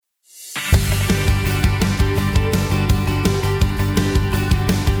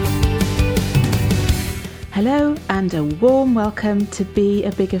Hello and a warm welcome to Be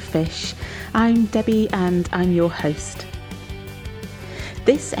a Bigger Fish. I'm Debbie and I'm your host.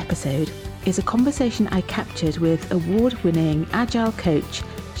 This episode is a conversation I captured with award-winning Agile coach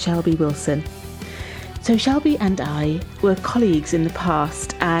Shelby Wilson. So Shelby and I were colleagues in the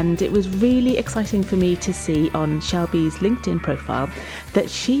past, and it was really exciting for me to see on Shelby's LinkedIn profile that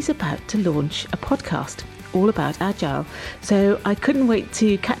she's about to launch a podcast all about Agile. So I couldn't wait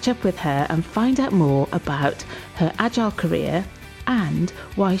to catch up with her and find out more about her Agile career and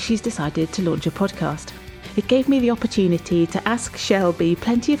why she's decided to launch a podcast. It gave me the opportunity to ask Shelby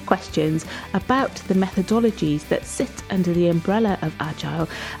plenty of questions about the methodologies that sit under the umbrella of Agile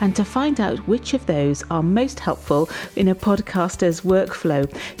and to find out which of those are most helpful in a podcaster's workflow.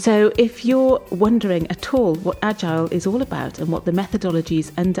 So if you're wondering at all what Agile is all about and what the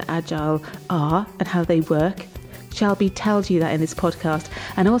methodologies under Agile are and how they work, Shelby tells you that in this podcast.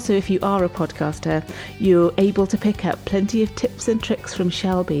 And also, if you are a podcaster, you're able to pick up plenty of tips and tricks from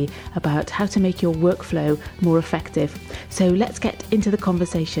Shelby about how to make your workflow more effective. So let's get into the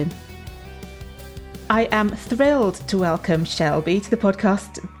conversation. I am thrilled to welcome Shelby to the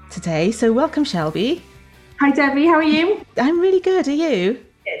podcast today. So welcome, Shelby. Hi, Debbie. How are you? I'm really good. Are you?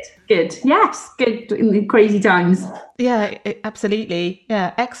 Good. Yes, good in the crazy times. Yeah, absolutely.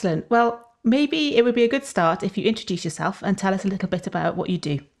 Yeah, excellent. Well, maybe it would be a good start if you introduce yourself and tell us a little bit about what you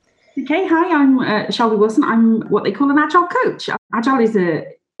do. Okay, hi, I'm Shelby Wilson. I'm what they call an Agile coach. Agile is an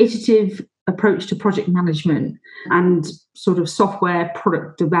iterative approach to project management and sort of software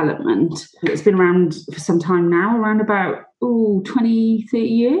product development. It's been around for some time now, around about 20, 30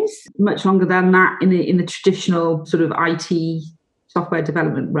 years, much longer than that in the traditional sort of IT software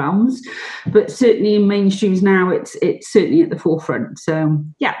development realms, but certainly in mainstreams now, it's certainly at the forefront. So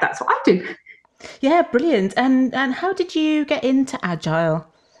yeah, that's what I do. Yeah, brilliant. And how did you get into Agile?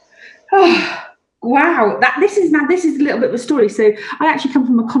 Oh, wow, this is a little bit of a story. So I actually come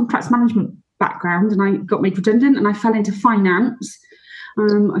from a contracts management background, and I got made redundant, and I fell into finance.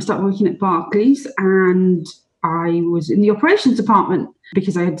 I started working at Barclays, and I was in the operations department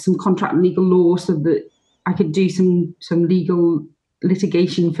because I had some contract and legal law, so that I could do some legal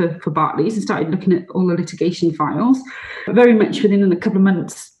litigation for Barclays, and started looking at all the litigation files. Very much within a couple of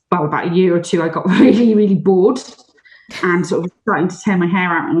months, well, about a year or two, I got really, really bored and sort of starting to tear my hair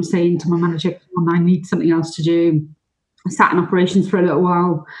out, and was saying to my manager, I need something else to do. I sat in operations for a little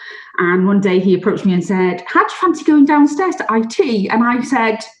while, and one day he approached me and said, how do you fancy going downstairs to IT? And I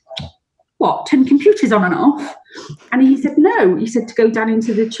said, what, turn computers on and off? And he said, no. He said to go down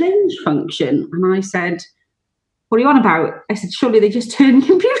into the change function. And I said, what are you on about? I said, surely they just turn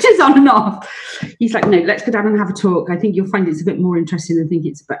computers on and off. He's like, no, let's go down and have a talk. I think you'll find it's a bit more interesting and think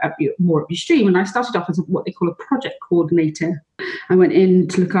it's more up your stream. And I started off as what they call a project coordinator. I went in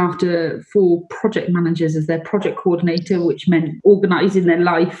to look after 4 project managers as their project coordinator, which meant organising their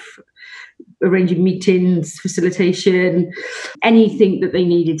life, arranging meetings, facilitation, anything that they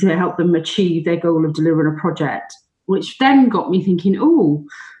needed to help them achieve their goal of delivering a project, which then got me thinking,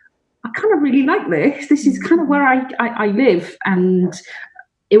 I kind of really like this. This is kind of where I live, and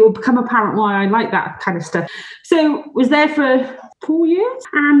it will become apparent why I like that kind of stuff. So was there for 4 years.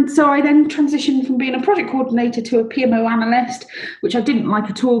 And so I then transitioned from being a project coordinator to a PMO analyst, which I didn't like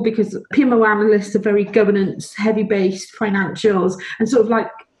at all, because PMO analysts are very governance, heavy based, financials, and sort of like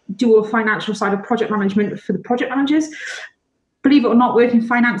do all the financial side of project management for the project managers. Believe it or not, working in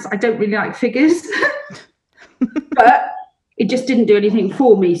finance, I don't really like figures, but it just didn't do anything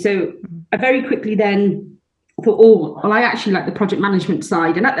for me. So I very quickly then thought, I actually like the project management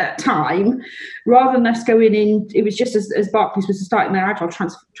side. And at that time, rather than us going in, it was just as Barclays was starting their Agile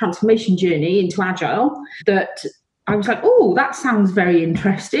transformation journey into Agile, that I was like, that sounds very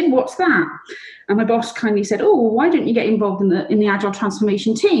interesting. What's that? And my boss kindly said, why don't you get involved in the Agile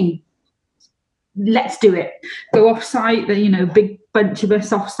transformation team? Let's do it. Go off-site, big bunch of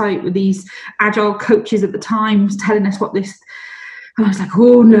us off-site with these Agile coaches at the time telling us what this... And I was like,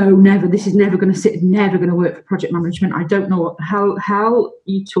 no, never. This is never going to sit, never going to work for project management. I don't know what the hell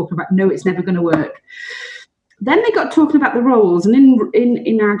you talking about. No, it's never going to work. Then they got talking about the roles. And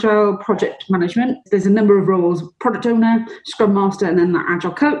in Agile project management, there's a number of roles: product owner, scrum master, and then the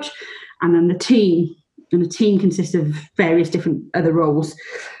Agile coach, and then the team. And the team consists of various different other roles.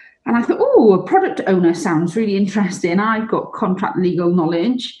 And I thought, a product owner sounds really interesting. I've got contract legal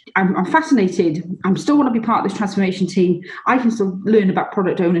knowledge. I'm fascinated. I still want to be part of this transformation team. I can still learn about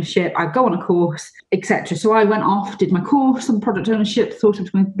product ownership. I go on a course, etc. So I went off, did my course on product ownership, thought I was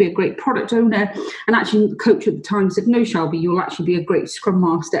going to be a great product owner. And actually the coach at the time said, no, Shelby, you'll actually be a great scrum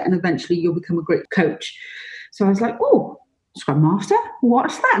master and eventually you'll become a great coach. So I was like, Scrum master?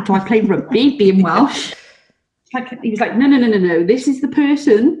 What's that? Do I play rugby, being Welsh? He was like, no. This is the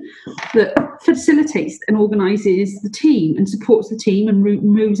person that facilitates and organises the team and supports the team and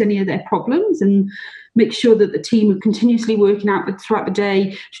removes any of their problems and makes sure that the team are continuously working out throughout the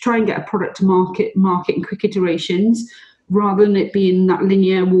day to try and get a product to market in quick iterations, rather than it being that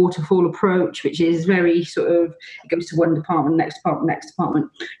linear waterfall approach, which is very sort of, it goes to one department, next department.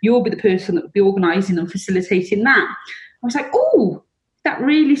 You'll be the person that will be organising and facilitating that. I was like, oh, that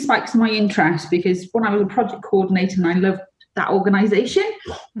really spikes my interest, because when I was a project coordinator and I loved that organisation,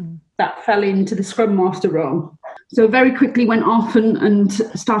 that fell into the Scrum Master role. So very quickly went off and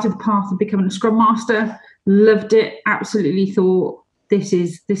started the path of becoming a Scrum Master. Loved it, absolutely thought this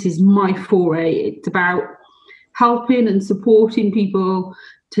is my foray. It's about helping and supporting people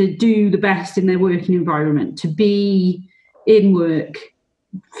to do the best in their working environment, to be in work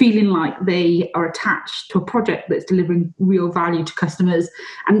feeling like they are attached to a project that's delivering real value to customers,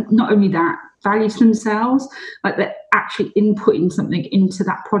 and not only that, value to themselves, like they're actually inputting something into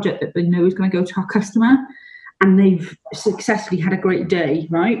that project that they know is going to go to our customer, and they've successfully had a great day,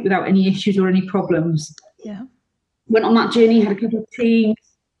 right, without any issues or any problems. Yeah. Went on that journey, had a couple of teams,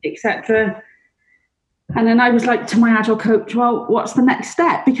 etc. And then I was like to my Agile coach, well, what's the next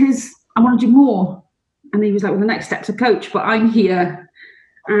step? Because I want to do more. And he was like, well, the next step's a coach, but I'm here.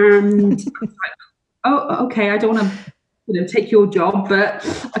 And I was like, oh, okay, I don't want to take your job, but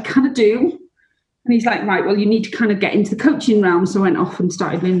I kind of do. And he's like, right, well, you need to kind of get into the coaching realm. So I went off and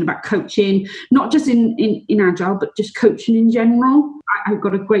started learning about coaching, not just in Agile, but just coaching in general. I've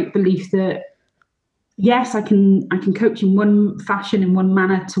got a great belief that, yes, I can coach in one fashion, in one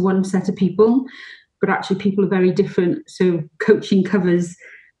manner to one set of people, but actually people are very different. So coaching covers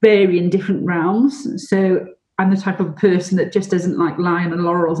varying different realms. So I'm the type of person that just doesn't like lie on the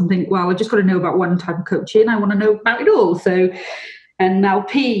laurels and think, well, I just got to know about one type of coaching. I want to know about it all. So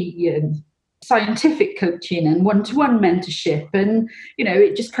NLP and scientific coaching and one-to-one mentorship, and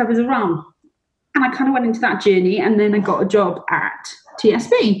it just covers around. And I kind of went into that journey, and then I got a job at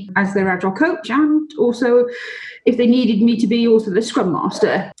TSB as their Agile coach, and also, if they needed me to be, also the Scrum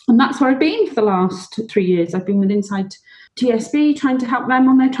Master. And that's where I've been for the last 3 years. I've been with Inside TSB, trying to help them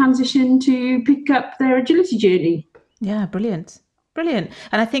on their transition to pick up their agility journey. Yeah, brilliant. And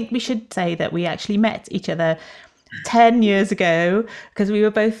I think we should say that we actually met each other 10 years ago, because we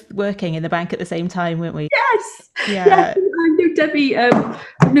were both working in the bank at the same time, weren't we? Yes. Yeah. Yes, I know Debbie.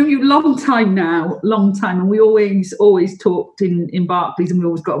 I've known you a long time, and we always talked in Barclays, and we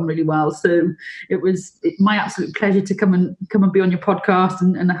always got on really well. So it's my absolute pleasure to come and be on your podcast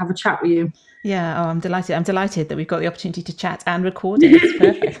and have a chat with you. Yeah, I'm delighted. I'm delighted that we've got the opportunity to chat and record it. It's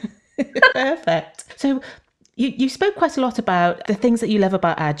perfect. Perfect. So you spoke quite a lot about the things that you love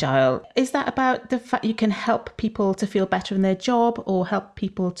about Agile. Is that about the fact you can help people to feel better in their job, or help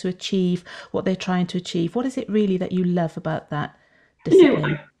people to achieve what they're trying to achieve? What is it really that you love about that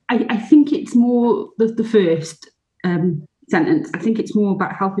discipline? I think it's more the first sentence. I think it's more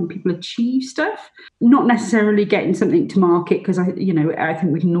about helping people achieve stuff, not necessarily getting something to market, because I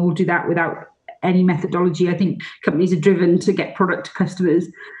think we can all do that without any methodology. I think companies are driven to get product to customers.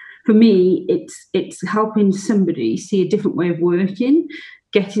 For me, it's helping somebody see a different way of working,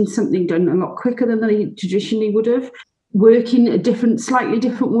 getting something done a lot quicker than they traditionally would have, working a slightly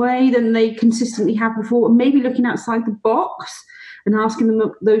different way than they consistently have before, and maybe looking outside the box and asking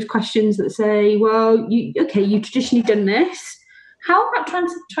them those questions that say, well, you traditionally done this. How about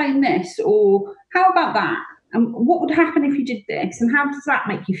trying this? Or how about that? And what would happen if you did this? And how does that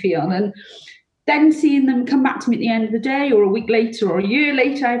make you feel? And then seeing them come back to me at the end of the day, or a week later, or a year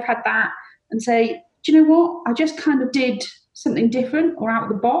later, I've had that, and say, do you know what? I just kind of did something different or out of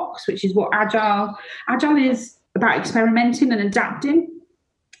the box, which is what Agile is about, experimenting and adapting.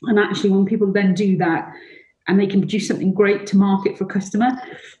 And actually, when people then do that, and they can produce something great to market for a customer,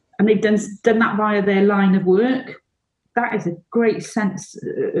 and they've done that via their line of work, that is a great sense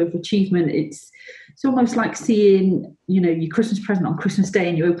of achievement. It's almost like seeing, your Christmas present on Christmas Day,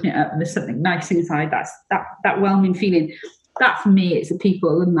 and you open it up and there's something nice inside. That's that whelming feeling. That, for me, it's the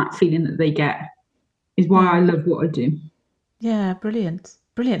people and that feeling that they get is why I love what I do. Yeah, brilliant.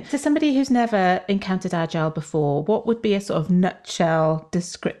 To somebody who's never encountered Agile before, what would be a sort of nutshell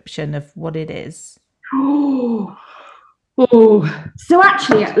description of what it is? So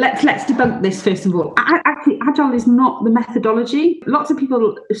actually, let's debunk this first of all. Actually, Agile is not the methodology. Lots of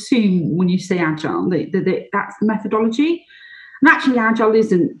people assume when you say Agile that that's the methodology, and actually, Agile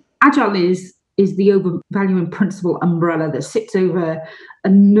isn't. Agile is the over value and principle umbrella that sits over a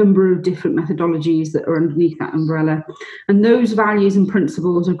number of different methodologies that are underneath that umbrella, and those values and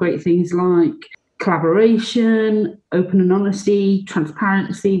principles are great things like collaboration, open and honesty,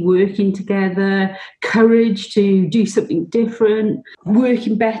 transparency, working together, courage to do something different,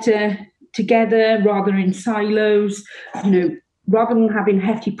 working better together rather in silos, rather than having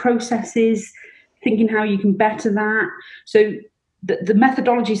hefty processes, thinking how you can better that. So the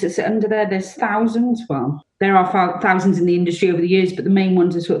methodologies that sit under there's thousands. Well, there are thousands in the industry over the years, but the main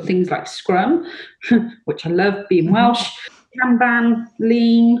ones are sort of things like Scrum, which I love being Welsh, Kanban,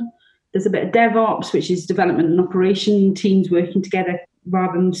 Lean. There's a bit of DevOps, which is development and operation teams working together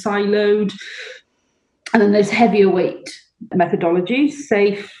rather than siloed. And then there's heavier weight methodologies,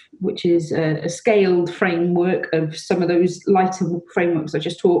 SAFe, which is a scaled framework of some of those lighter frameworks I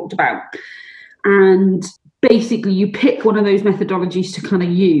just talked about. And basically you pick one of those methodologies to kind of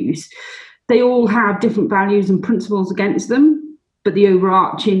use. They all have different values and principles against them, but the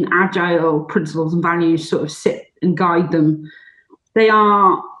overarching agile principles and values sort of sit and guide them. They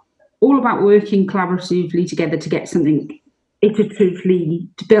are all about working collaboratively together to get something iteratively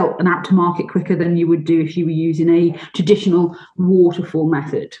built and out to market quicker than you would do if you were using a traditional waterfall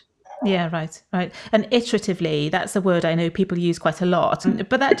method. Yeah, right. And iteratively, that's a word I know people use quite a lot.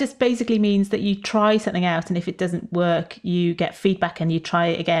 But that just basically means that you try something out, and if it doesn't work, you get feedback and you try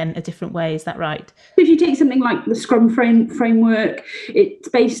it again a different way. Is that right? If you take something like the Scrum framework, it's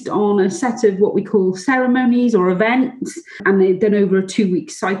based on a set of what we call ceremonies or events, and they're done over a 2-week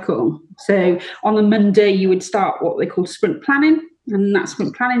cycle. So on a Monday, you would start what they call sprint planning. And in that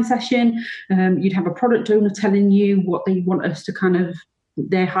sprint planning session, you'd have a product owner telling you what they want us to kind of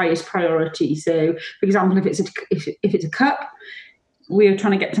their highest priority. So, for example, if it's a cup, we're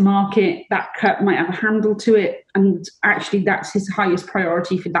trying to get to market, that cup might have a handle to it, and actually that's his highest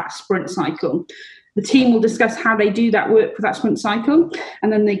priority for that sprint cycle. The team will discuss how they do that work for that sprint cycle,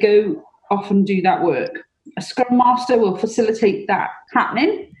 and then they go off and do that work. A Scrum Master will facilitate that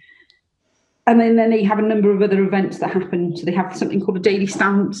happening, and then they have a number of other events that happen. So they have something called a daily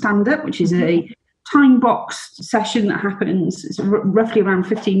stand-up, which is a time box session that happens. It's roughly around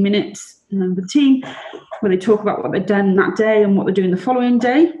 15 minutes with the team, where they talk about what they've done that day and what they're doing the following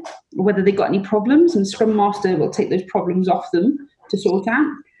day, or whether they've got any problems, and Scrum Master will take those problems off them to sort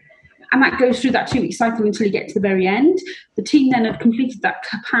out. And that goes through that 2-week cycle until you get to the very end. The team then have completed that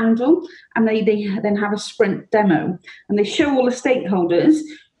cup handle, and they then have a sprint demo, and they show all the stakeholders,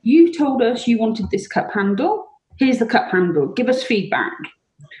 you told us you wanted this cup handle, here's the cup handle, give us feedback.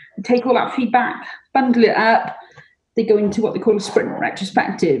 Take all that feedback, bundle it up. They go into what they call a sprint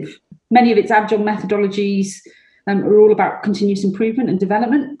retrospective. Many of its agile methodologies are all about continuous improvement and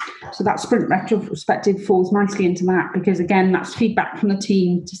development. So that sprint retrospective falls nicely into that, because again, that's feedback from the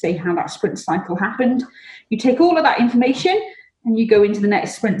team to say how that sprint cycle happened. You take all of that information and you go into the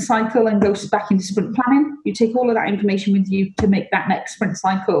next sprint cycle and go back into sprint planning. You take all of that information with you to make that next sprint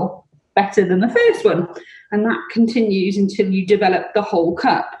cycle better than the first one. And that continues until you develop the whole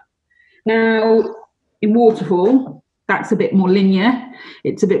cup. Now, in waterfall, that's a bit more linear.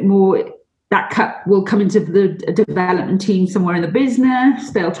 It's a bit more, that cup will come into the development team somewhere in the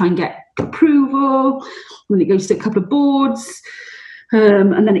business. They'll try and get approval. Then it goes to a couple of boards.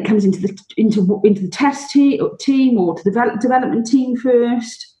 And then it comes into the test team or to the development team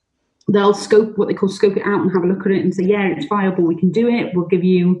first. They'll scope it out and have a look at it and say, yeah, it's viable, we can do it. We'll give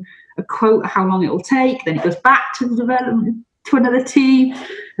you a quote how long it will take. Then it goes back to the development to another team,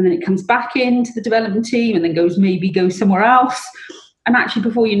 and then it comes back into the development team, and then goes somewhere else. And actually,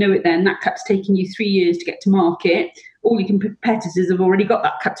 before you know it, then that cup's taking you 3 years to get to market. All your competitors have already got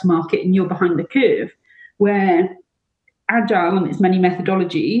that cup to market, and you're behind the curve. Where Agile and its many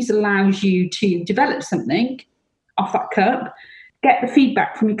methodologies allows you to develop something off that cup, get the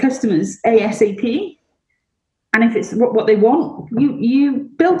feedback from your customers ASAP, and if it's what they want, you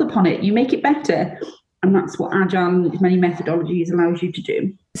build upon it, you make it better. And that's what Agile and its many methodologies allows you to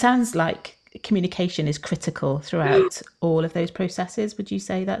do. It sounds like communication is critical throughout all of those processes. Would you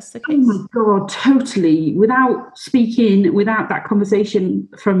say that's the case? Oh my God, totally. Without that conversation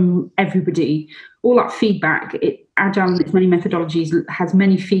from everybody, all that feedback, Agile and its many methodologies has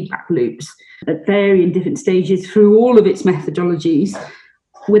many feedback loops at varying different stages through all of its methodologies.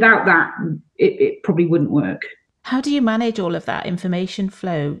 Without that, it probably wouldn't work. How do you manage all of that information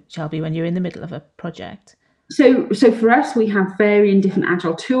flow, Shelby, when you're in the middle of a project? So for us, we have varying different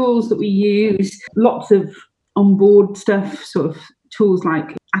Agile tools that we use, lots of onboard stuff, sort of tools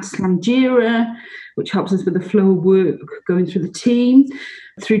like Atlassian Jira, which helps us with the flow of work going through the team,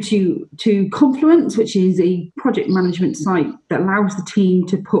 through to Confluence, which is a project management site that allows the team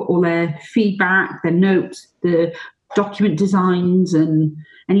to put all their feedback, their notes, the document designs and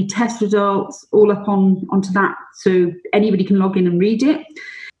any test results all up onto that, so anybody can log in and read it.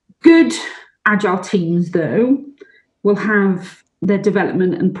 Good agile teams, though, will have their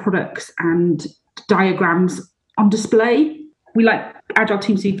development and products and diagrams on display. We like agile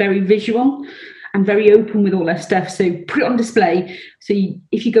teams to be very visual and very open with all their stuff. So put it on display. So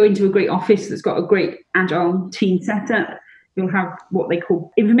if you go into a great office that's got a great agile team setup, you'll have what they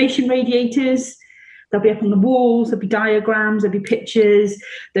call information radiators. They'll be up on the walls, there'll be diagrams, there'll be pictures,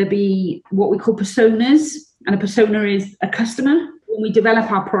 there'll be what we call personas. And a persona is a customer. When we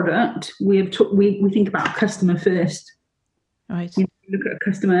develop our product, we think about a customer first. Right. We look at a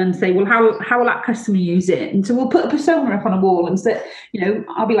customer and say, well, how will that customer use it? And so we'll put a persona up on a wall and say,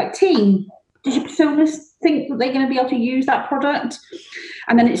 I'll be like, team, does your personas think that they're going to be able to use that product?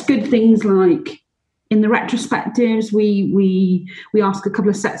 And then it's good things like, in the retrospectives, we ask a couple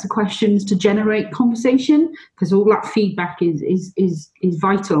of sets of questions to generate conversation, because all that feedback is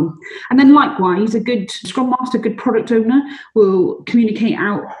vital. And then likewise, a good Scrum Master, good product owner will communicate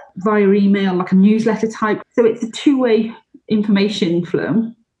out via email, like a newsletter type. So it's a two-way information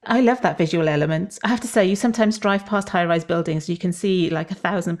flow. I love that visual element. I have to say, you sometimes drive past high-rise buildings, you can see like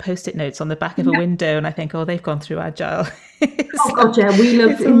 1,000 Post-it notes on the back of a window, and I think, oh, they've gone through Agile. Oh God, yeah, we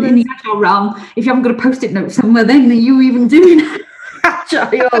love in the Agile realm. If you haven't got a Post-it note somewhere, then are you even doing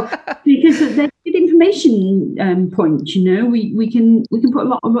Agile? Because they're good information points. We can put a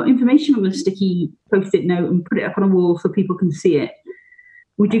lot of information on a sticky Post-it note and put it up on a wall so people can see it.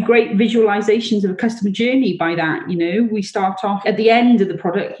 We do great visualizations of a customer journey by that. We start off at the end of the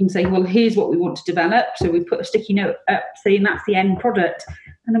product and say, well, here's what we want to develop. So we put a sticky note up saying that's the end product.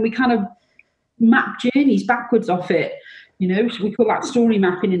 And then we kind of map journeys backwards off it. So we call that story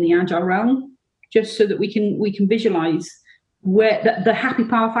mapping in the Agile realm, just so that we can visualize where the happy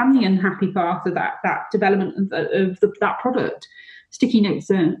path and the unhappy path of that development of that product. Sticky notes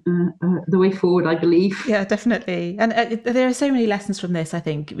are the way forward, I believe. Yeah, definitely. And there are so many lessons from this, I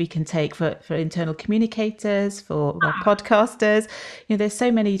think, we can take for internal communicators, for podcasters. There's so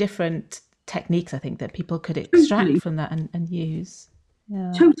many different techniques, I think, that people could extract from that and use.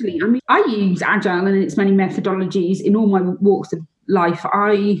 Yeah. Totally. I mean, I use Agile and its many methodologies in all my walks of life.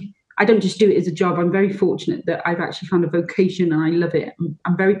 I don't just do it as a job. I'm very fortunate that I've actually found a vocation and I love it.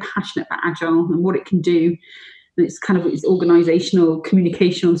 I'm very passionate about Agile and what it can do. It's kind of its organizational,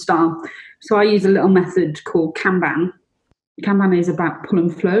 communicational style. So I use a little method called Kanban. Kanban is about pull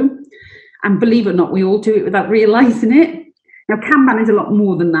and flow. And believe it or not, we all do it without realizing it. Now, Kanban is a lot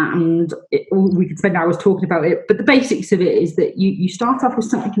more than that, and we could spend hours talking about it. But the basics of it is that you start off with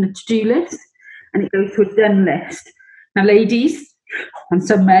something in a to-do list, and it goes to a done list. Now, ladies and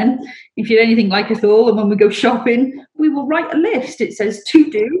some men, if you're anything like us all, and when we go shopping, we will write a list. It says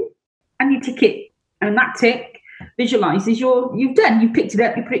to do, and you tick it. And that tick visualizes you've done, you picked it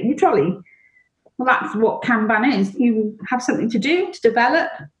up, you put it in your trolley. Well, that's what Kanban is. You have something to do, to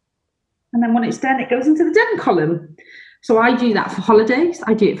develop, and then when it's done, it goes into the done column. So I do that for holidays,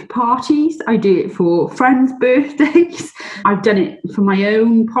 I do it for parties, I do it for friends' birthdays. I've done it for my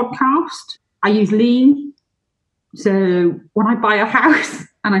own podcast. I use Lean. So when I buy a house,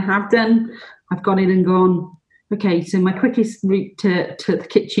 and I have done, I've gone in and gone, okay, so my quickest route to the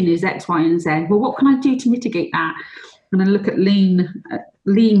kitchen is X, Y, and Z. Well, what can I do to mitigate that? And I look at Lean.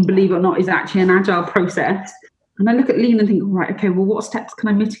 Lean, believe it or not, is actually an Agile process. And I look at Lean and think, right, okay, well, what steps can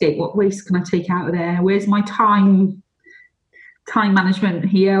I mitigate? What waste can I take out of there? Where's my time management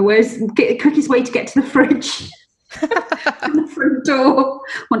here? Where's the quickest way to get to the fridge and the front door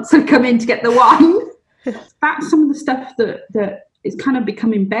once I come in to get the wine? That's some of the stuff that it's kind of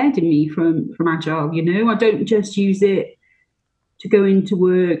become embedded in me from Agile. I don't just use it to go into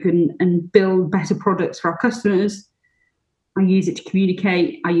work and build better products for our customers. I use it to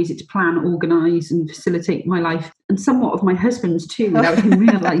communicate. I use it to plan, organise and facilitate my life, and somewhat of my husband's too, without him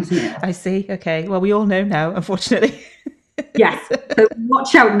realising it. I see. Okay. Well, we all know now, unfortunately. Yes. So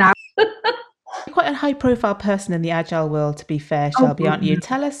watch out now. You're quite a high-profile person in the Agile world, to be fair, Shelby, aren't you?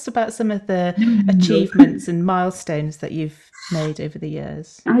 Tell us about some of the achievements and milestones that you've made over the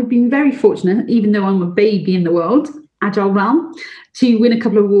years. I've been very fortunate, even though I'm a baby in the world, Agile realm, to win a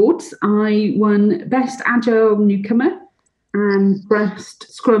couple of awards. I won Best Agile Newcomer and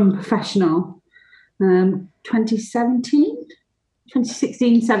Best Scrum Professional 2016,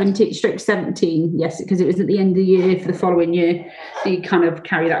 17, yes, because it was at the end of the year for the following year, so you kind of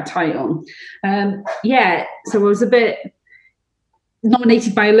carry that title. So I was a bit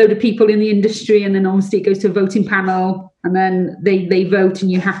nominated by a load of people in the industry, and then obviously it goes to a voting panel, and then they vote,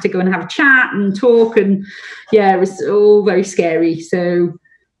 and you have to go and have a chat and talk, and it was all very scary. So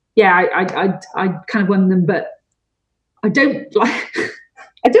I kind of won them, but I don't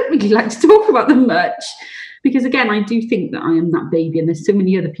really like to talk about them much, because again, I do think that I am that baby, and there's so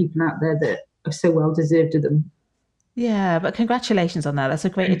many other people out there that are so well deserved of them. Yeah, but congratulations on that. That's a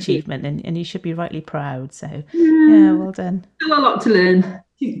great achievement, and you should be rightly proud. So, yeah, well done. Still a lot to learn.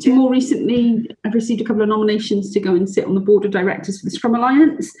 More recently, I've received a couple of nominations to go and sit on the board of directors for the Scrum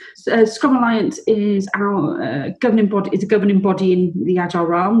Alliance. Scrum Alliance is our governing body. It's a governing body in the Agile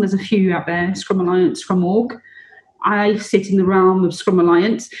realm. There's a few out there: Scrum Alliance, Scrum Org. I sit in the realm of Scrum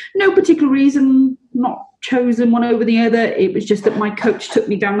Alliance. No particular reason, not chosen one over the other. It was just that my coach took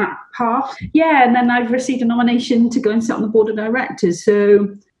me down that path. Yeah, and then I've received a nomination to go and sit on the board of directors.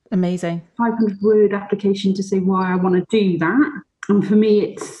 So amazing. 500-word application to say why I want to do that. And for me,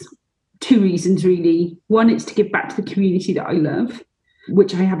 it's two reasons, really. One, it's to give back to the community that I love,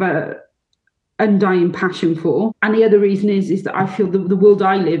 which I have a undying passion for. And the other reason is that I feel the world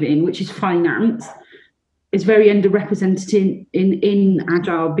I live in, which is finance, is very underrepresented in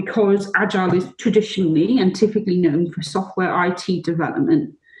Agile, because Agile is traditionally and typically known for software IT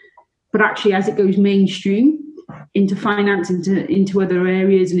development. But actually, as it goes mainstream into finance, into other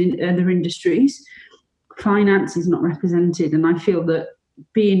areas and in other industries, finance is not represented. And I feel that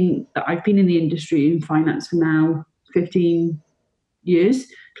I've been in the industry in finance for now 15 years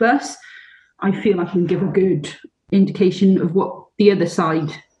plus, I feel I can give a good indication of what the other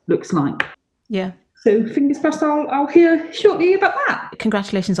side looks like. Yeah. So fingers crossed I'll hear shortly about that.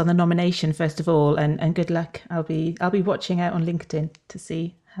 Congratulations on the nomination, first of all, and good luck. I'll be watching out on LinkedIn to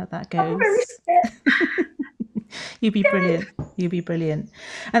see how that goes. You'd be brilliant. You'd be brilliant.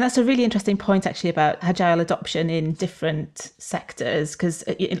 And that's a really interesting point, actually, about Agile adoption in different sectors, because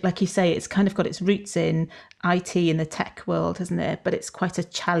like you say, it's kind of got its roots in IT in the tech world, hasn't it? But it's quite a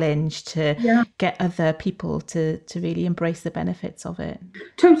challenge to get other people to really embrace the benefits of it.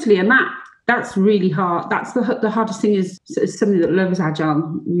 Totally. And that's really hard. That's the hardest thing is somebody that loves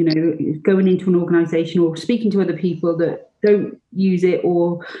Agile, going into an organisation or speaking to other people that don't use it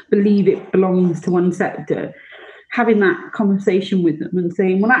or believe it belongs to one sector, having that conversation with them and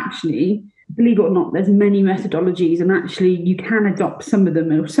saying, well, actually, believe it or not, there's many methodologies, and actually you can adopt some of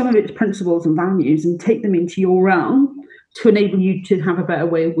them or some of its principles and values and take them into your realm to enable you to have a better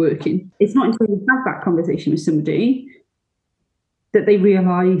way of working. It's not until you have that conversation with somebody that they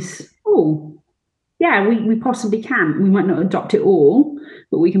realise, oh, yeah, we possibly can. We might not adopt it all,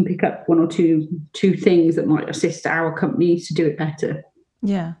 but we can pick up one or two things that might assist our companies to do it better.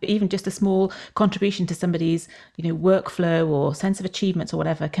 Yeah, even just a small contribution to somebody's, workflow or sense of achievements or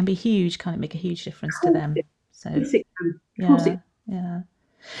whatever can be huge, kind of make a huge difference to them. So, yeah.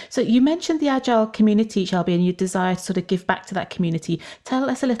 So you mentioned the Agile community, Shelby, and your desire to sort of give back to that community. Tell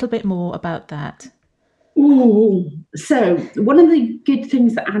us a little bit more about that. Ooh, so one of the good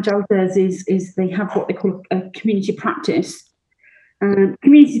things that Agile does is they have what they call a community practice.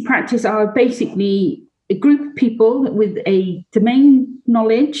 Community practice are basically a group of people with a domain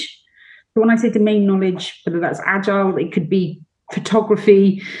knowledge. So when I say domain knowledge, whether that's Agile, it could be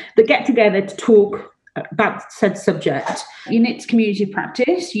photography, that get together to talk about said subject. In its community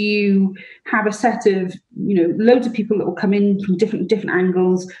practice, you have a set of, loads of people that will come in from different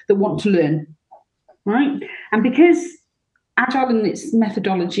angles that want to learn. Right. And because Agile and its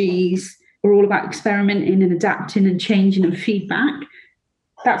methodologies are all about experimenting and adapting and changing and feedback,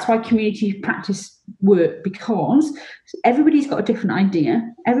 that's why community practice work, because everybody's got a different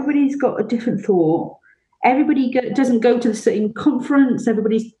idea. Everybody's got a different thought. Everybody doesn't go to the same conference.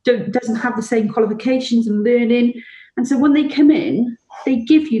 Everybody doesn't have the same qualifications and learning. And so when they come in, they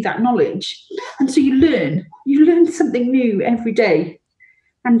give you that knowledge. And so you learn something new every day.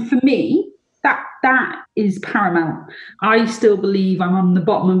 And for me, that is paramount. I still believe I'm on the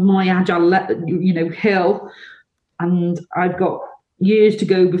bottom of my Agile, hill, and I've got years to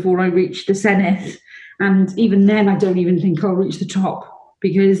go before I reach the zenith. And even then, I don't even think I'll reach the top,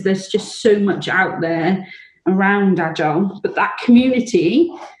 because there's just so much out there around Agile. But that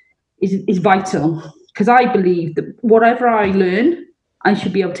community is vital, because I believe that whatever I learn, I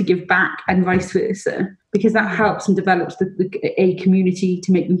should be able to give back, and vice versa, because that helps and develops a community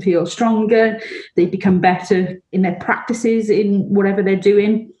to make them feel stronger. They become better in their practices, in whatever they're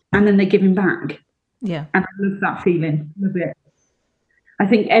doing, and then they're giving back. Yeah. And I love that feeling. Love it. I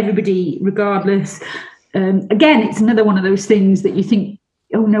think everybody, regardless, again, it's another one of those things that you think,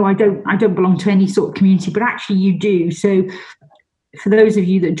 oh no, I don't belong to any sort of community, but actually you do. So for those of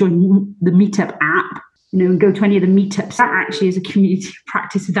you that join the Meetup app, and go to any of the meetups, that actually is a community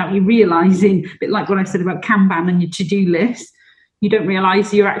practice without you realising, a bit like what I said about Kanban and your to-do list. You don't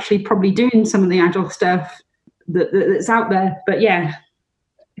realise you're actually probably doing some of the Agile stuff that's out there. But yeah,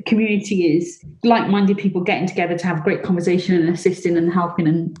 the community is like-minded people getting together to have a great conversation and assisting and helping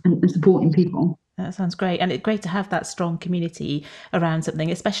and supporting people. That sounds great. And it's great to have that strong community around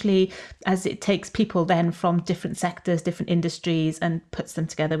something, especially as it takes people then from different sectors, different industries, and puts them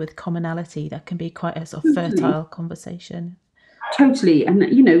together with commonality. That can be quite a sort of fertile conversation. Totally. And,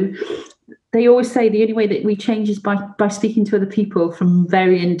 they always say the only way that we change is by speaking to other people from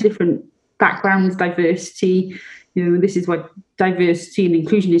varying different backgrounds, diversity. This is why diversity and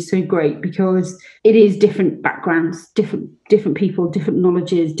inclusion is so great, because it is different backgrounds, different people, different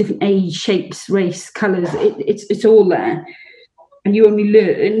knowledges, different age, shapes, race, colours. It's all there. And you only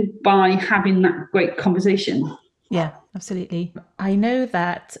learn by having that great conversation. Yeah, absolutely. I know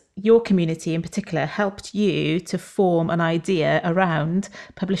that your community in particular helped you to form an idea around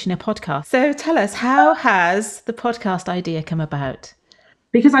publishing a podcast. So tell us, how has the podcast idea come about?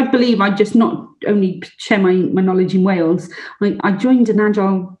 Because I believe I just not only share my knowledge in Wales, I joined an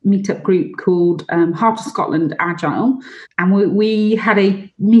Agile meetup group called Heart of Scotland Agile, and we had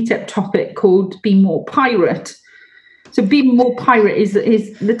a meetup topic called Be More Pirate. So Be More Pirate is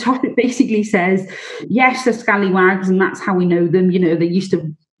the topic basically says, yes, they're scallywags, and that's how we know them. They used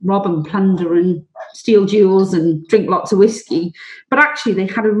to rob and plunder and steal jewels and drink lots of whiskey, but actually they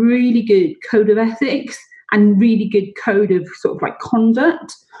had a really good code of ethics and really good code of sort of like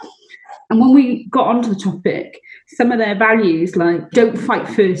conduct. And when we got onto the topic, some of their values, like don't fight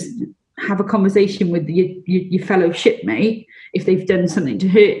first, have a conversation with your fellow shipmate if they've done something to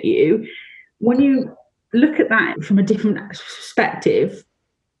hurt you. When you look at that from a different perspective,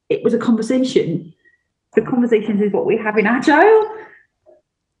 it was a conversation. The conversations is what we have in Agile.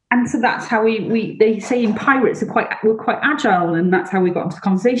 And so that's how they say in Pirates we're quite agile, and that's how we got into the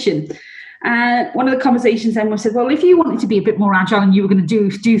conversation. One of the conversations then was said, well, if you wanted to be a bit more agile and you were going to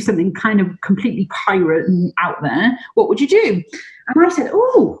do something kind of completely pirate and out there, what would you do? And I said,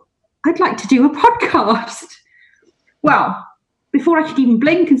 oh, I'd like to do a podcast. Well, before I could even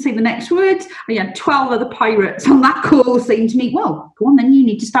blink and say the next words, I had 12 other pirates on that call saying to me, well, go on then, you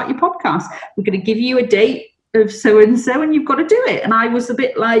need to start your podcast. We're going to give you a date of so-and-so and you've got to do it. And I was a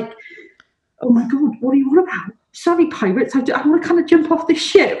bit like, oh my God, what are you on about? Sorry, pirates, I want to kind of jump off this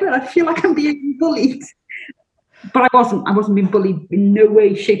ship, but I feel like I'm being bullied. But I wasn't being bullied in no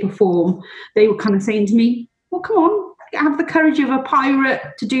way, shape or form. They were kind of saying to me, well, come on, have the courage of a pirate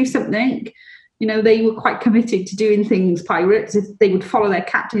to do something. They were quite committed to doing things, pirates. If they would follow their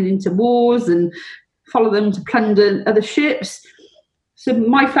captain into wars and follow them to plunder other ships. So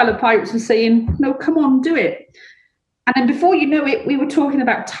my fellow pirates were saying, no, come on, do it. And then before you know it, we were talking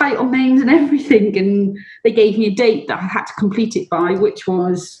about title names and everything. And they gave me a date that I had to complete it by, which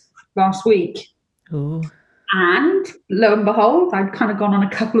was last week. Ooh. And lo and behold, I'd kind of gone on a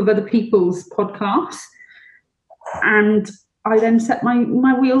couple of other people's podcasts. And I then set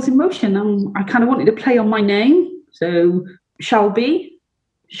my wheels in motion. I kind of wanted to play on my name. So shall be,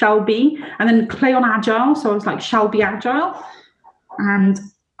 and then play on agile. So I was like, shall be agile. And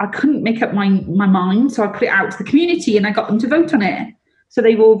I couldn't make up my mind. So I put it out to the community and I got them to vote on it. So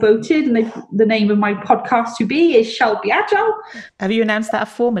they've all voted, and the name of my podcast to be is Shall Be Agile. Have you announced that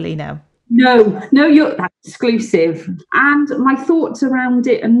formally now? No, that's exclusive. And my thoughts around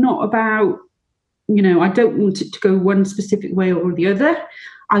it are not about, I don't want it to go one specific way or the other.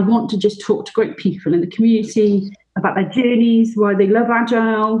 I want to just talk to great people in the community about their journeys, why they love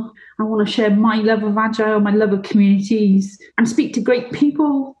Agile. I want to share my love of Agile, my love of communities, and speak to great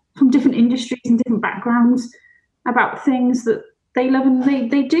people from different industries and different backgrounds about things that they love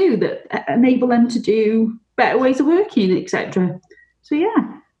and they do that enable them to do better ways of working, etc. So,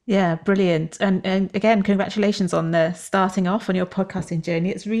 yeah. Yeah, brilliant. And again, congratulations on starting off on your podcasting journey.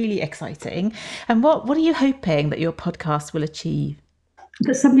 It's really exciting. And what are you hoping that your podcast will achieve?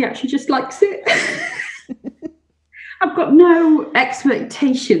 That somebody actually just likes it. I've got no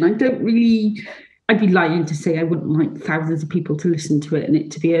expectation. I'd be lying to say I wouldn't like thousands of people to listen to it and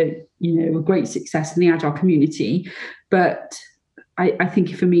it to be a great success in the Agile community. But I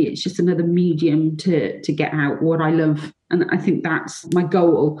think for me, it's just another medium to get out what I love. And I think that's my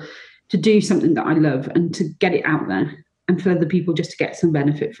goal, to do something that I love and to get it out there and for other people just to get some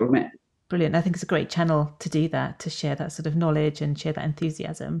benefit from it. Brilliant. I think it's a great channel to do that, to share that sort of knowledge and share that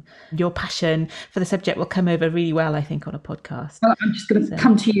enthusiasm. Your passion for the subject will come over really well, I think, on a podcast. Well, I'm just going to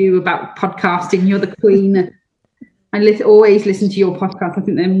come to you about podcasting. You're the queen. I always listen to your podcast. I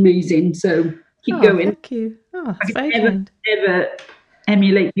think they're amazing. So keep going. Thank you. Oh, that's very kind. Ever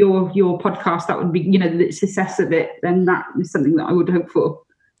emulate your podcast, that would be, the success of it, then that is something that I would hope for.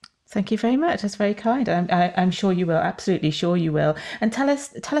 Thank you very much. That's very kind. I'm sure you will. Absolutely sure you will. And tell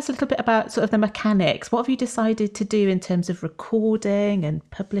us a little bit about sort of the mechanics. What have you decided to do in terms of recording and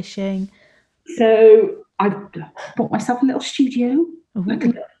publishing? So I've bought myself a little studio, like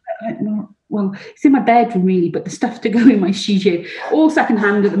a well, it's in my bedroom really, but the stuff to go in my studio, all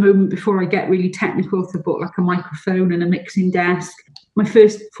secondhand at the moment before I get really technical. So I bought like a microphone and a mixing desk. My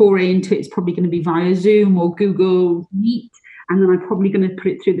first foray into it is probably going to be via Zoom or Google Meet. And then I'm probably going to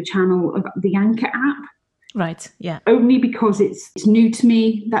put it through the channel of the Anchor app. Right, yeah. Only because it's new to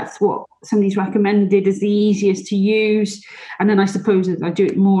me. That's what somebody's recommended as the easiest to use. And then I suppose as I do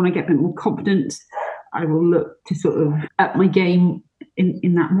it more and I get a bit more confidence, I will look to sort of up my game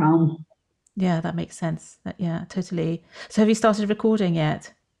in that realm. Yeah, that makes sense. Yeah, totally. So have you started recording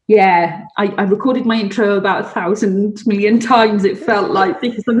yet? Yeah, I recorded my intro about 1,000 million times, it felt like,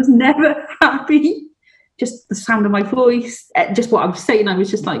 because I was never happy. Just the sound of my voice, just what I was saying, I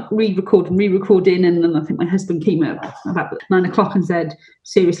was just like re-recording. And then I think my husband came up about 9 o'clock and said,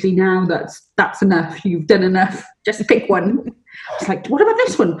 seriously, now that's enough. You've done enough. Just pick one. I was like, what about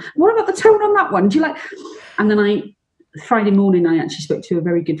this one? What about the tone on that one? Do you like? And then Friday morning, I actually spoke to a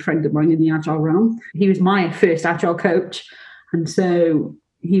very good friend of mine in the Agile realm. He was my first Agile coach. And so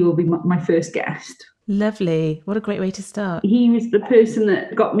he will be my first guest. Lovely. What a great way to start. He was the person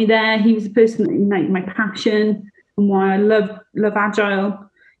that got me there. He was the person that ignited my passion and why I love Agile.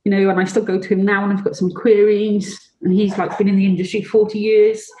 You know, and I still go to him now and I've got some queries. And he's like been in the industry 40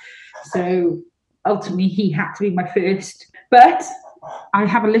 years. So ultimately he had to be my first. But I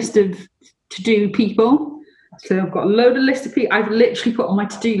have a list of to-do people. So I've got a list of people I've literally put on my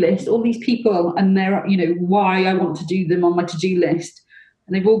to-do list, all these people and they're, you know, why I want to do them on my to-do list.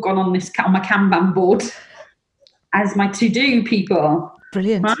 And they've all gone on my Kanban board as my to-do people.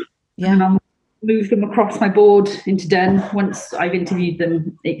 Brilliant. Right? Yeah. And I'll move them across my board into done once I've interviewed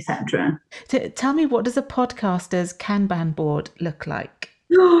them, etc. Tell me, what does a podcaster's Kanban board look like?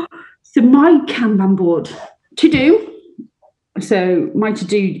 So my Kanban board, to-do. So my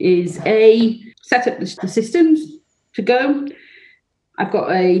to-do is set up the systems to go. I've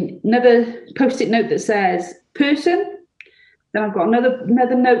got another post-it note that says person. Then I've got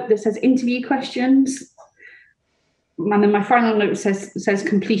another note that says interview questions. And then my final note says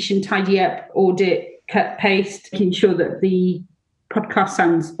completion, tidy up, audit, cut, paste, making sure that the podcast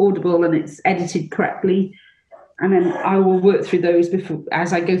sounds audible and it's edited correctly. And then I will work through those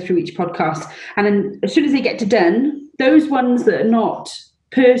as I go through each podcast. And then as soon as they get to done, those ones that are not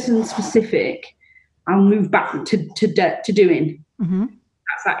person specific, I'll move back to doing. Mm-hmm.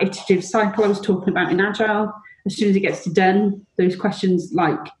 That's that iterative cycle I was talking about in Agile. As soon as it gets to done, those questions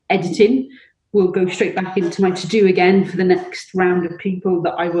like editing will go straight back into my to-do again for the next round of people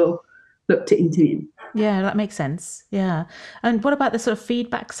that I will look to interview. Yeah, that makes sense. Yeah. And what about the sort of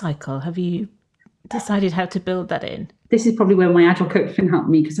feedback cycle? Have you decided how to build that in? This is probably where my Agile coach can help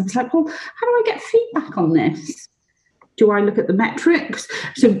me, because I was like, well, how do I get feedback on this? Do I look at the metrics?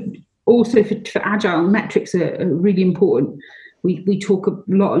 So also for Agile, metrics are really important. We talk a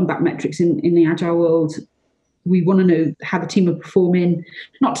lot about metrics in the Agile world. We want to know how the team are performing,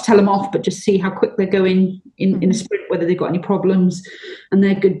 not to tell them off, but just see how quick they're going in a sprint, whether they've got any problems. And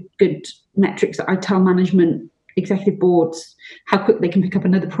they're good metrics that I tell management, executive boards, how quick they can pick up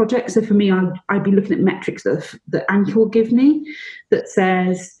another project. So for me, I'd be looking at metrics that Anchor will give me that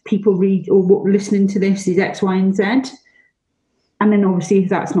says people read or listening to this is X, Y, and Z. And then obviously if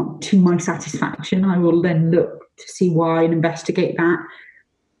that's not to my satisfaction, I will then look to see why and investigate that.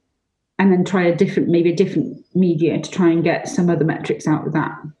 And then try a different media to try and get some other metrics out of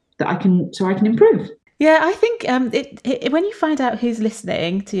that I can improve. Yeah, I think when you find out who's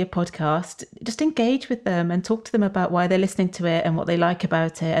listening to your podcast, just engage with them and talk to them about why they're listening to it and what they like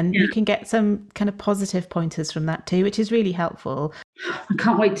about it. And you can get some kind of positive pointers from that too, which is really helpful. I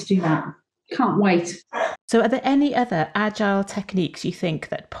can't wait to do that. Can't wait. So are there any other Agile techniques you think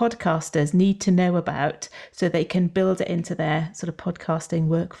that podcasters need to know about so they can build it into their sort of podcasting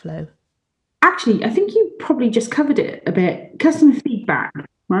workflow? Actually, I think you probably just covered it a bit. Customer feedback,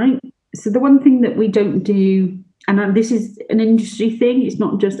 right? So the one thing that we don't do, and this is an industry thing, it's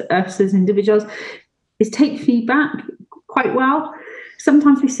not just us as individuals, is take feedback quite well.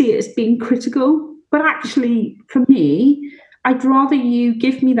 Sometimes we see it as being critical, but actually for me, I'd rather you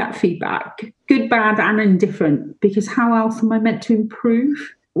give me that feedback, good, bad, and indifferent, because how else am I meant to improve?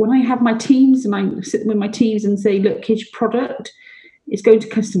 When I have my teams and I sit with my teams and say, look, here's your product, it's going to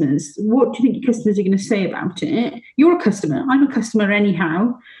customers. What do you think your customers are going to say about it? You're a customer. I'm a customer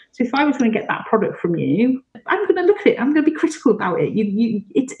anyhow. So if I was going to get that product from you, I'm going to look at it. I'm going to be critical about it.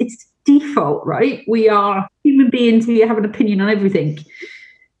 It's default, right? We are human beings. We have an opinion on everything.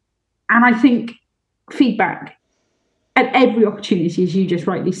 And I think feedback at every opportunity, as you just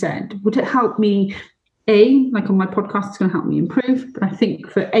rightly said, would it help me? Like on my podcast, it's going to help me improve. But I think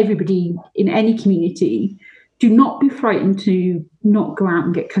for everybody in any community, do not be frightened to not go out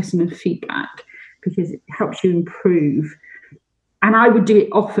and get customer feedback, because it helps you improve. And I would do it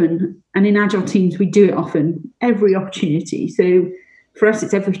often. And in Agile teams, we do it often, every opportunity. So for us,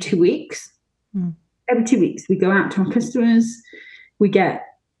 it's every 2 weeks. Every 2 weeks, we go out to our customers. We get,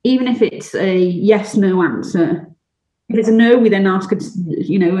 even if it's a yes, no answer, if it's a no, we then ask,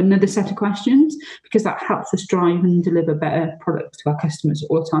 another set of questions, because that helps us drive and deliver better products to our customers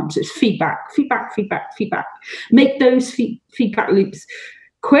all the time. So it's feedback. Make those feedback loops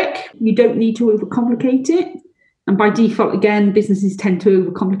quick. You don't need to overcomplicate it. And by default, again, businesses tend to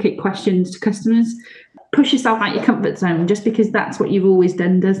overcomplicate questions to customers. Push yourself out your comfort zone. Just because that's what you've always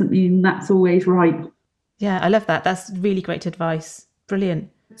done doesn't mean that's always right. Yeah, I love that. That's really great advice. Brilliant.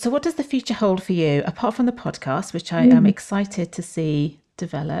 So what does the future hold for you, apart from the podcast, which I am excited to see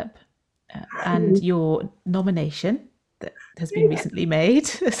develop, and your nomination that has been recently made?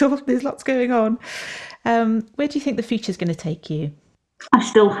 So there's lots going on. Where do you think the future is going to take you? I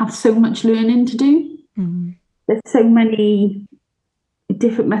still have so much learning to do. There's so many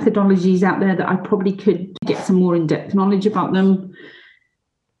different methodologies out there that I probably could get some more in-depth knowledge about them.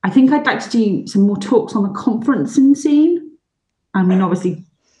 I think I'd like to do some more talks on the conferencing scene. I mean, obviously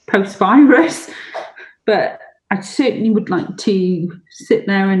post-virus, but I certainly would like to sit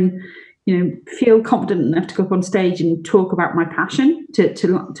there and, feel confident enough to go up on stage and talk about my passion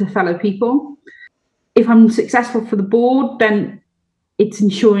to fellow people. If I'm successful for the board, then it's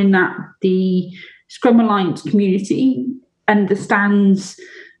ensuring that the Scrum Alliance community understands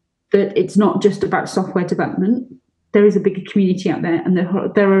that it's not just about software development. There is a bigger community out there, and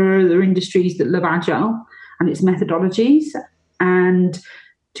there are other industries that love Agile and its methodologies, and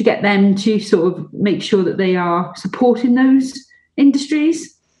to get them to sort of make sure that they are supporting those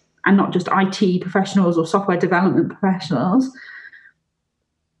industries and not just IT professionals or software development professionals.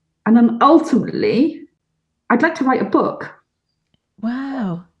 And then ultimately, I'd like to write a book.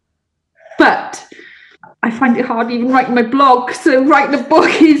 Wow. But I find it hard even writing my blog. So writing a book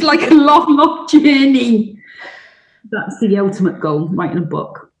is like a long journey. That's the ultimate goal, writing a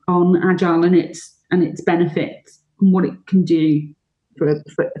book on Agile and its benefits and what it can do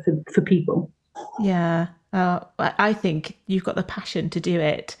for people. Yeah. I think you've got the passion to do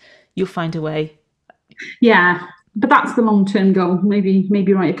it. You'll find a way. Yeah. But that's the long-term goal. Maybe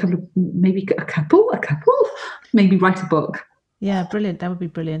write a couple, maybe write a book. Yeah, brilliant. That would be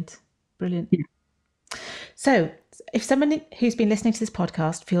brilliant. Brilliant. Yeah. So if someone who's been listening to this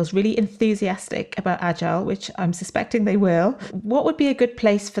podcast feels really enthusiastic about Agile, which I'm suspecting they will, what would be a good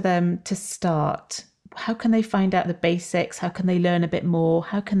place for them to start? How can they find out the basics? How can they learn a bit more?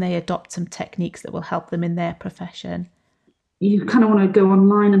 How can they adopt some techniques that will help them in their profession? You kind of want to go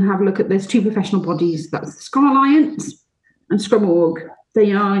online and have a look at, there's two professional bodies. That's the Scrum Alliance and Scrum Org.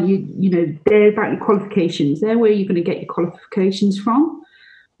 They are, they're about your qualifications. They're where you're going to get your qualifications from.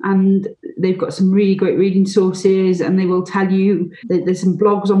 And they've got some really great reading sources, and they will tell you that there's some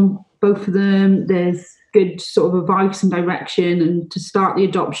blogs on both of them. There's good sort of advice and direction, and to start the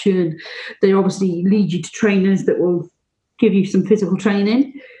adoption. They obviously lead you to trainers that will give you some physical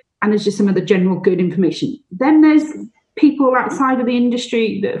training, and there's just some of the general good information. Then there's people outside of the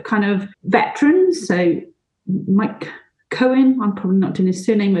industry that are kind of veterans. So Mike Cohen, I'm probably not doing his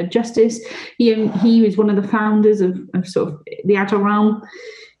surname justice. He was one of the founders of sort of the Agile realm.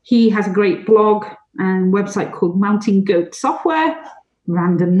 He has a great blog and website called Mountain Goat Software,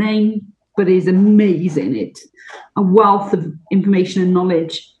 random name, but is amazing. It's a wealth of information and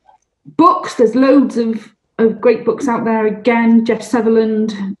knowledge. Books, there's loads of great books out there. Again, Jeff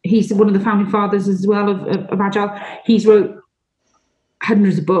Sutherland, he's one of the founding fathers as well of Agile. He's wrote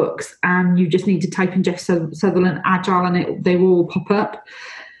hundreds of books, and you just need to type in Jeff Sutherland Agile and they will all pop up.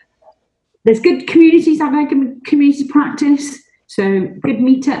 There's good communities out there, good community practice. So good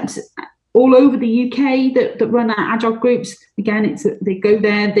meetups all over the UK that run our Agile groups. Again, they go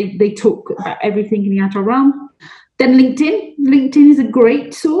there, they talk about everything in the Agile realm. Then LinkedIn. LinkedIn is a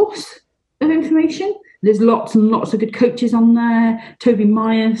great source of information. There's lots and lots of good coaches on there. Toby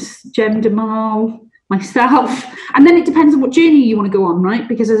Myers, Jem Demal, myself. And then it depends on what journey you want to go on, right?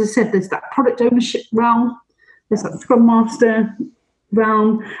 Because as I said, there's that product ownership realm, there's that Scrum Master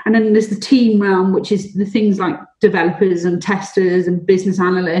realm, and then there's the team realm, which is the things like developers and testers and business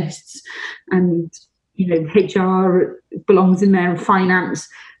analysts, and HR belongs in there, and finance.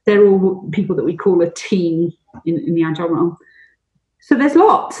 They're all people that we call a team in the Agile realm. So there's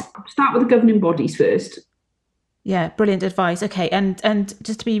lots. Start with the governing bodies first. Yeah, brilliant advice. Okay, and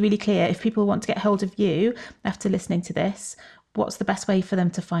just to be really clear, if people want to get hold of you after listening to this, what's the best way for them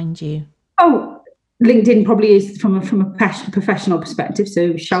to find you? Oh, LinkedIn probably is from a professional perspective.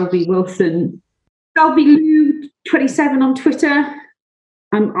 So Shelby Wilson Shelby Lou 27 on Twitter.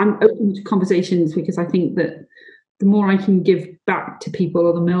 I'm open to conversations because I think that the more I can give back to people,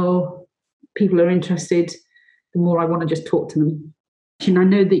 or the more people are interested, the more I want to just talk to them. And I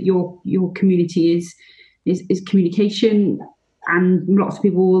know that your community is communication, and lots of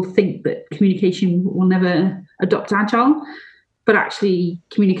people will think that communication will never adopt Agile, but actually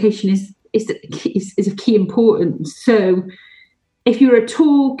communication is of key importance. So if you're at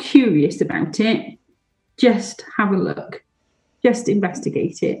all curious about it, just have a look, just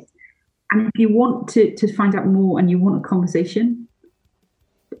investigate it. And if you want to find out more and you want a conversation,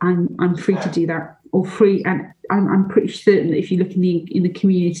 I'm free to do that, or free. And I'm pretty certain that if you look in the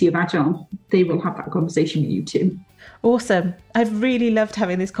community of Agile, they will have that conversation with you too. Awesome. I've really loved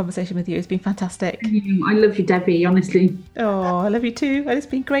having this conversation with you. It's been fantastic. I love you, Debbie, honestly. Oh, I love you too. And it's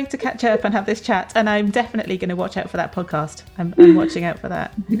been great to catch up and have this chat. And I'm definitely going to watch out for that podcast. I'm watching out for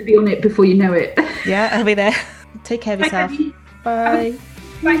that. I'm going to be on it before you know it. Yeah, I'll be there. Take care of yourself. Bye.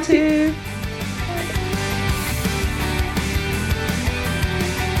 Bye. You too.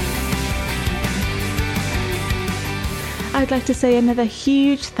 I'd like to say another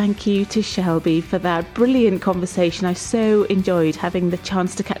huge thank you to Shelby for that brilliant conversation. I so enjoyed having the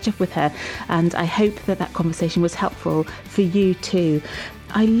chance to catch up with her, and I hope that conversation was helpful for you too.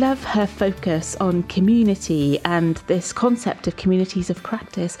 I love her focus on community and this concept of communities of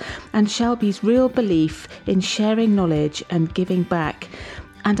practice, and Shelby's real belief in sharing knowledge and giving back.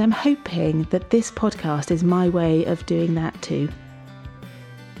 And I'm hoping that this podcast is my way of doing that too.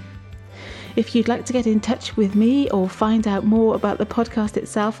 If you'd like to get in touch with me or find out more about the podcast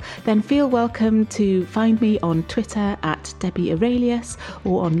itself, then feel welcome to find me on Twitter at Debbie Aurelius,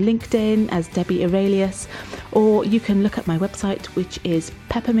 or on LinkedIn as Debbie Aurelius, or you can look at my website, which is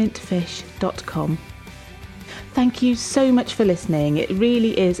peppermintfish.com. Thank you so much for listening. It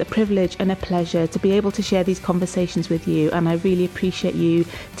really is a privilege and a pleasure to be able to share these conversations with you, and I really appreciate you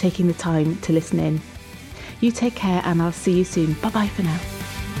taking the time to listen in. You take care, and I'll see you soon. Bye-bye for now.